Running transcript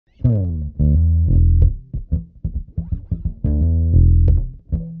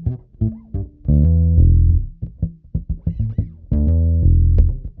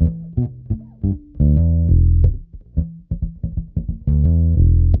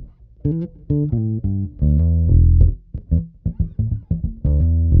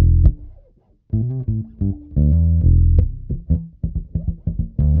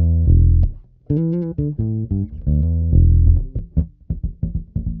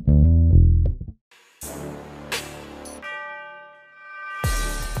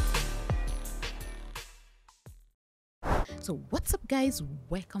So what's up guys,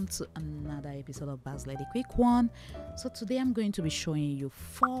 welcome to another episode of Basslady Quick One. So today I'm going to be showing you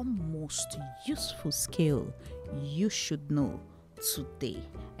 4 most useful skills you should know today.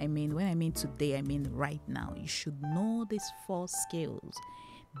 When I mean today, I mean right now. You should know these 4 skills.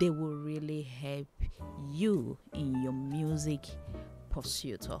 They will really help you in your music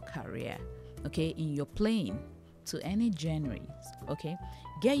pursuit or career, okay, in your playing to any genres. Okay,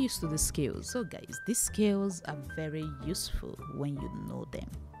 get used to the skills. So guys, these skills are very useful when you know them.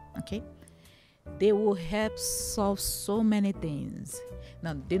 Okay, they will help solve so many things.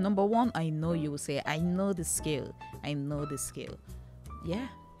 Now the number one, I know you will say, I know the skill, yeah,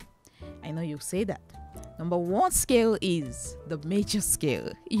 I know you say that. Number 1 skill is the major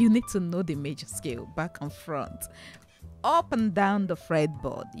scale. You need to know the major scale, back and front, up and down the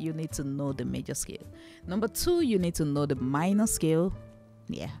fretboard. You need to know the major scale. Number 2, you need to know the minor scale.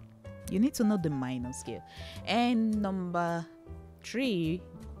 Yeah, you need to know the minor scale. And number 3,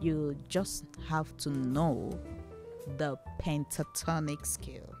 you just have to know the pentatonic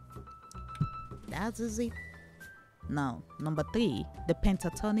scale. That is it. Now, number 3, the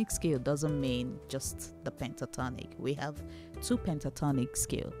pentatonic scale doesn't mean just the pentatonic. We have 2 pentatonic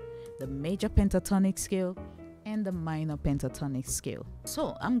scale, the major pentatonic scale and the minor pentatonic scale.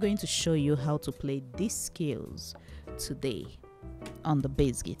 So I'm going to show you how to play these scales today on the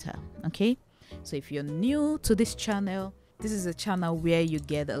bass guitar. Okay, so if you're new to this channel, this is a channel where you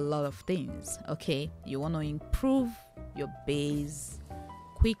get a lot of things. Okay, you want to improve your bass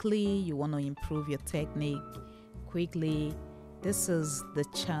quickly, you want to improve your technique quickly. This is the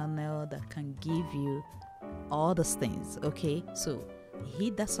channel that can give you all those things. Okay, so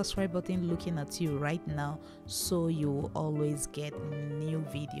hit that subscribe button looking at you right now, so you will always get new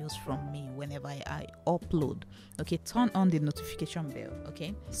videos from me whenever I upload. Okay, turn on the notification bell.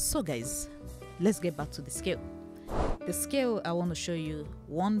 Okay, so guys, let's get back to the scale. The scale I want to show you: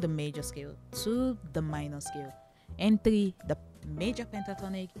 1, the major scale; 2, the minor scale; and 3, the major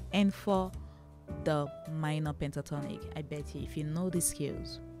pentatonic; and 4, the minor pentatonic. I bet you if you know these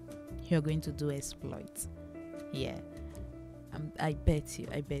skills, you're going to do exploits. Yeah, I bet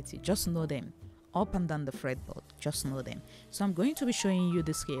you. Just know them up and down the fretboard. Just know them. So I'm going to be showing you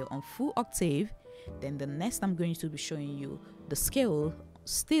the scale on full octave. Then the next, I'm going to be showing you the scale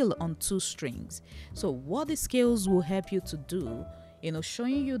still on 2 strings. So what the scales will help you to do,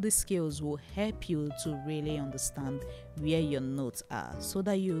 showing you the scales will help you to really understand where your notes are, so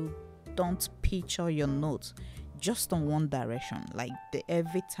that you don't pitch all your notes just on one direction. Like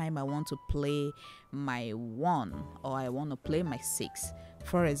every time I want to play my 1 or I want to play my 6,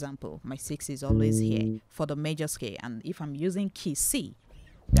 for example, my 6 is always here for the major scale, and if I'm using key C,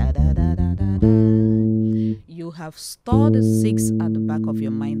 da, da, da, da, da, da, you have stored the 6 at the back of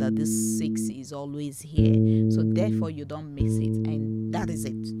your mind, that this 6 is always here, so therefore you don't miss it, and that is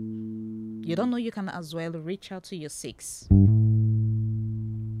it. You don't know, you can as well reach out to your 6.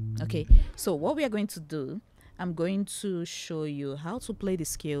 Okay, so what we are going to do, I'm going to show you how to play these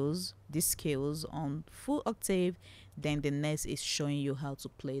scales on full octave. Then the next is showing you how to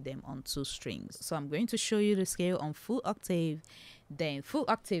play them on 2 strings. So I'm going to show you the scale on full octave. Then full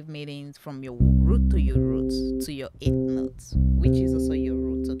octave means from your root to your root to your 8th note, which is also your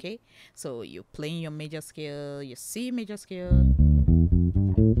root. Okay, so you're playing your major scale, your C major scale.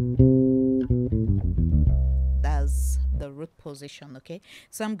 That's the root position. Okay,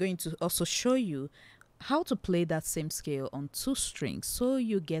 so I'm going to also show you how to play that same scale on 2 strings, so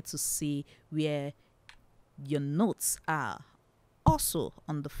you get to see where your notes are also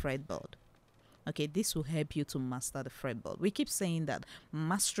on the fretboard. Okay, this will help you to master the fretboard. We keep saying that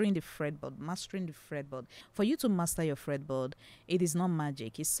mastering the fretboard. For you to master your fretboard, it is not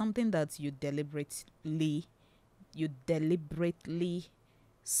magic. It's something that you deliberately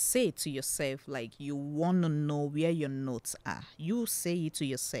say to yourself, like you want to know where your notes are. You say it to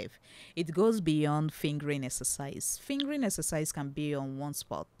yourself. It goes beyond fingering exercise. Fingering exercise can be on one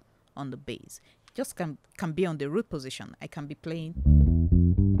spot on the bass. Just can be on the root position. I can be playing.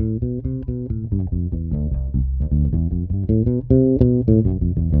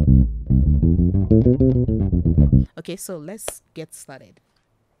 Okay, so let's get started.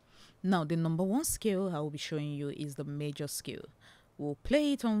 Now, the number 1 scale I will be showing you is the major scale. We'll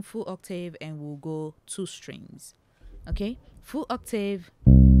play it on full octave and we'll go 2 strings. Okay, full octave.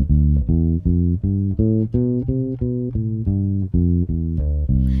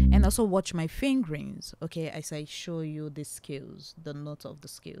 And also watch my fingerings, okay, as I show you the scales, the note of the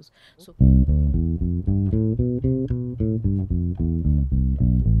scales. So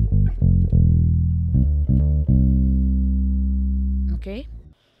okay,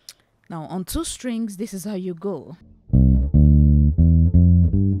 now on 2 strings, this is how you go.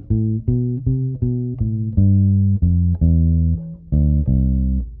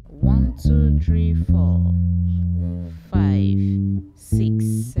 3, 4, 5, 6,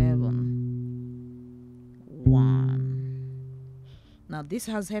 7, 1. Now this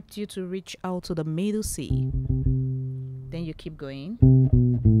has helped you to reach out to the middle C. Then you keep going.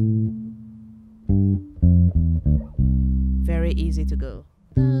 Very easy to go.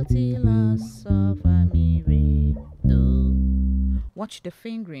 Watch the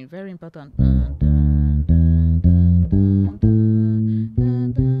fingering, very important.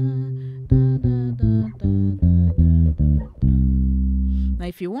 Now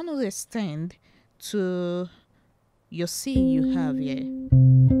if you want to extend to your C you have here,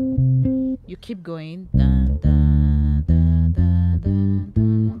 you keep going.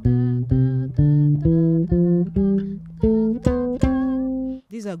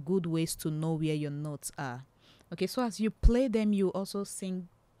 These are good ways to know where your notes are. Okay, so as you play them, you also sing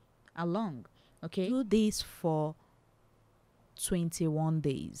along. Okay, do this for 21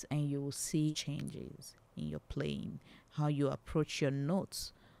 days and you will see changes in your playing, how you approach your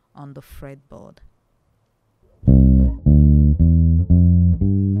notes on the fretboard.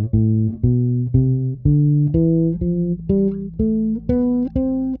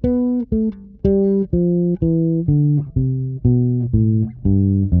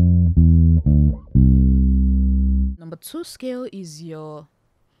 Number 2 scale is your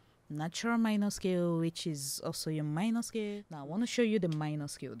natural minor scale, which is also your minor scale. Now I want to show you the minor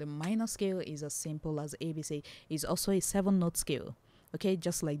scale. The minor scale is as simple as ABC. It's also a 7-note scale, okay,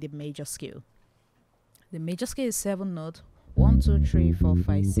 just like the major scale. The major scale is 7 notes: 1, 2, 3, 4,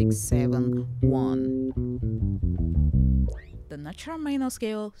 5, 6, 7, 1. The natural minor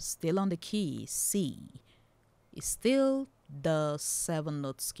scale, still on the key C, is still the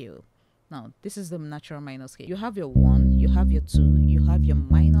 7-note scale. Now this is the natural minor scale. You have your 1, you have your 2, you have your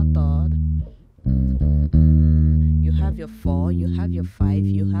minor third, you have your 4, you have your 5,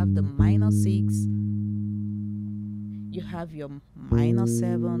 you have the minor 6, you have your minor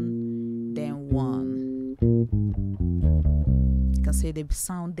 7, then 1. You can see the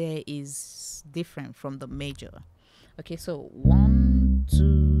sound there is different from the major. Okay, so 1,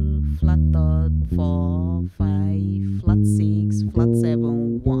 2, flat third, 4, 5, flat 6, flat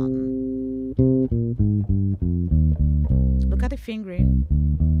 7, 1. Look at the fingering.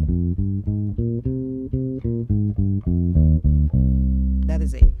 That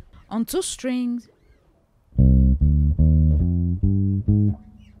is it. On 2 strings,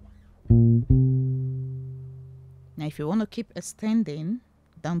 now if you want to keep extending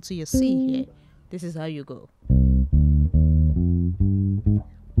down to your C here, this is how you go.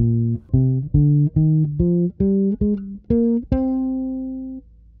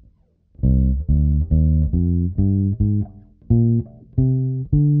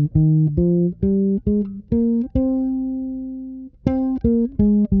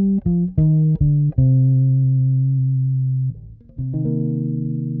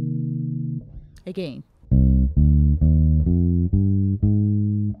 Again.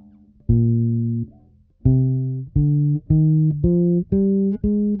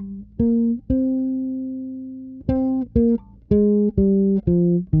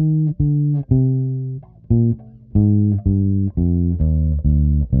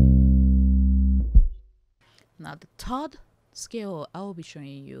 Now the third scale I will be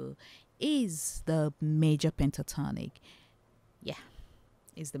showing you is the major pentatonic. Yeah,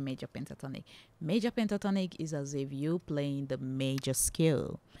 it's the major pentatonic. Major pentatonic is as if you playing the major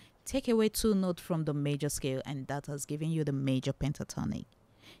scale. Take away 2 notes from the major scale and that has given you the major pentatonic.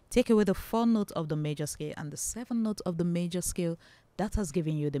 Take away the 4 notes of the major scale and the 7 notes of the major scale, that has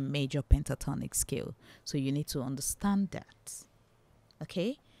given you the major pentatonic scale. So you need to understand that.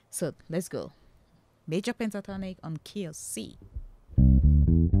 Okay, so let's go. Major pentatonic on key of C.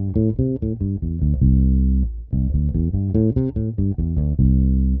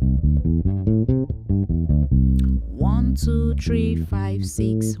 One, 2, 3, 5,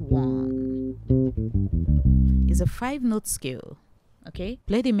 6, 1. It's a 5-note scale. Okay,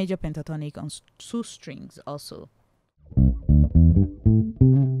 play the major pentatonic on 2 strings also.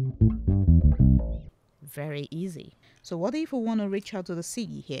 Very easy. So what if we want to reach out to the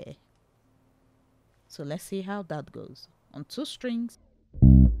C here? So let's see how that goes. On 2 strings.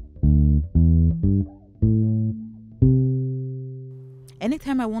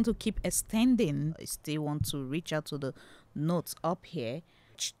 Anytime I want to keep extending, I still want to reach out to the notes up here.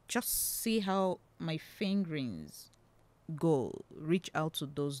 Just see how my fingerings go. Reach out to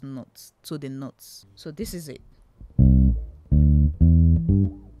those notes, to the notes. So this is it.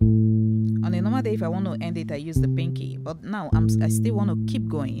 On a normal day, if I want to end it, I use the pinky. But now I still want to keep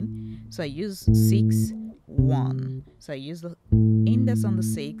going. So I use 6, 1. So I use the index on the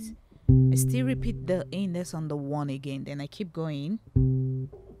 6, I still repeat the index on the 1 again, then I keep going.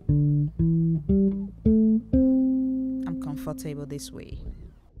 I'm comfortable this way.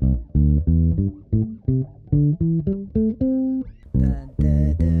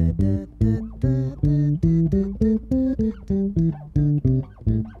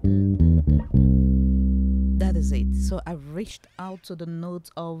 That is it. So I've reached out to the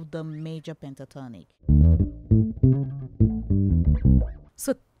notes of the major pentatonic.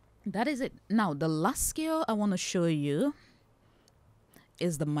 So that is it. Now the last scale I want to show you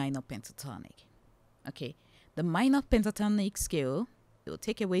is the minor pentatonic. Okay, the minor pentatonic scale will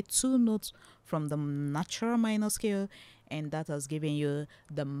take away 2 notes from the natural minor scale, and that has given you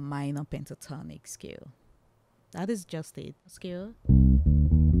the minor pentatonic scale. That is just it. Scale.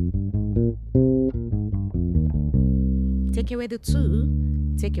 Take away the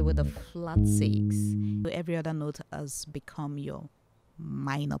 2, take away the flat 6. Every other note has become your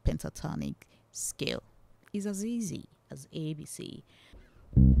minor pentatonic scale. It's as easy as ABC.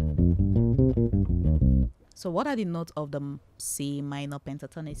 So what are the notes of the C minor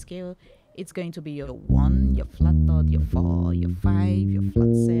pentatonic scale? It's going to be your 1, your flat third, your 4, your 5, your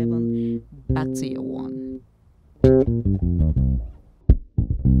flat 7, back to your 1.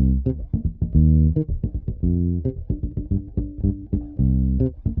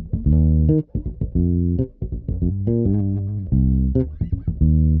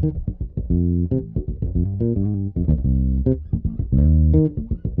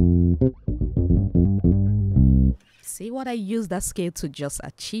 See what I use that scale to just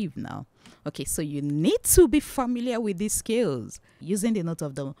achieve now? Okay, so you need to be familiar with these scales using the note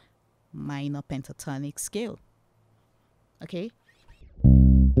of the minor pentatonic scale. Okay?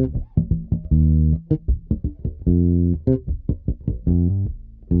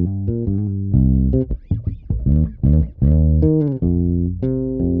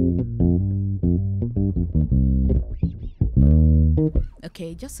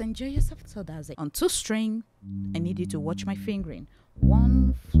 Okay, just enjoy yourself. So that's it. On 2 string, I need you to watch my fingering.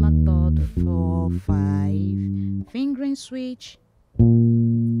 1 flat third, 4, 5, fingering switch,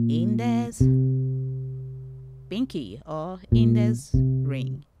 index, pinky or index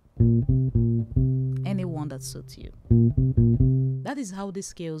ring. Any one that suits you. That is how the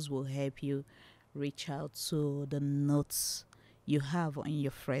scales will help you reach out to the notes you have on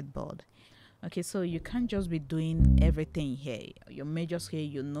your fretboard. Okay, so you can't just be doing everything here. Your major scale,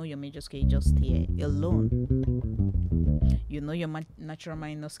 you know your major scale just here alone. You know your natural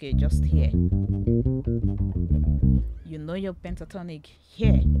minor scale just here. You know your pentatonic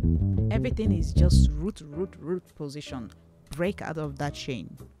here. Everything is just root position. Break out of that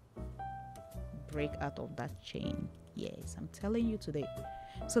chain. Break out of that chain. Yes, I'm telling you today.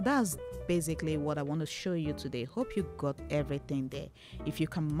 So that's basically what I want to show you today. Hope you got everything there. If you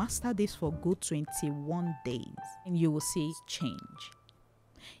can master this for good 21 days, and you will see change.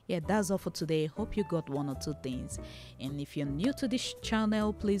 Yeah, that's all for today. Hope you got 1 or 2 things. And if you're new to this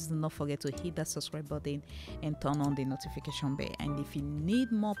channel, please do not forget to hit that subscribe button and turn on the notification bell. And if you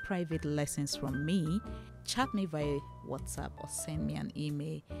need more private lessons from me, chat me via WhatsApp or send me an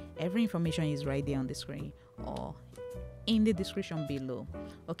email. Every information is right there on the screen or in the description below.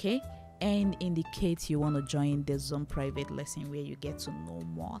 Okay, and indicate you want to join the Zoom private lesson where you get to know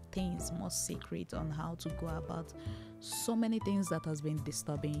more things, more secret on how to go about so many things that has been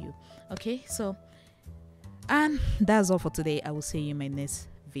disturbing you. Okay, so and that's all for today. I will see you in my next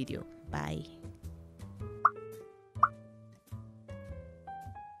video. Bye.